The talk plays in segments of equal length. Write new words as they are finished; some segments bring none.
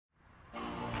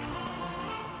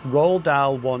Roald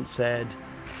Dahl once said,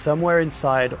 "Somewhere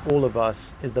inside all of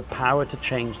us is the power to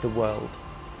change the world."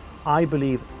 I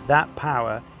believe that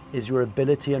power is your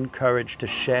ability and courage to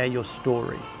share your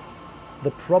story.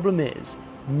 The problem is,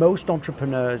 most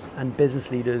entrepreneurs and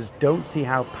business leaders don't see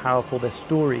how powerful their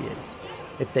story is.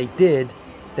 If they did,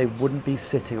 they wouldn't be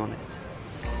sitting on it.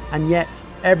 And yet,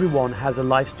 everyone has a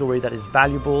life story that is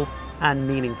valuable and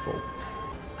meaningful.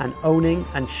 And owning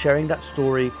and sharing that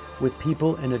story with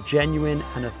people in a genuine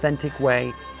and authentic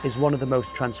way is one of the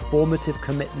most transformative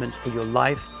commitments for your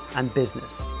life and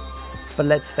business. But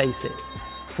let's face it,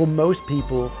 for most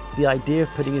people, the idea of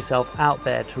putting yourself out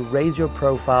there to raise your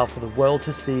profile for the world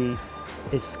to see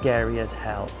is scary as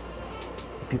hell.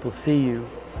 If people see you,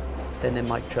 then they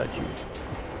might judge you.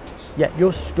 Yet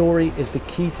your story is the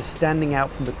key to standing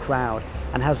out from the crowd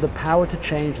and has the power to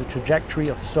change the trajectory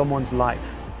of someone's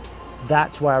life.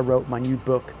 That's why I wrote my new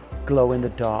book, Glow in the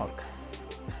Dark.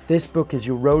 This book is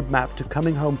your roadmap to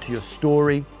coming home to your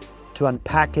story, to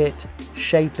unpack it,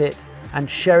 shape it, and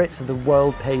share it so the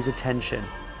world pays attention.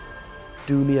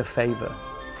 Do me a favor.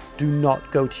 Do not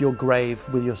go to your grave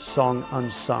with your song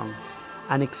unsung,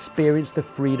 and experience the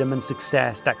freedom and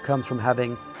success that comes from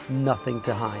having nothing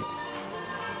to hide.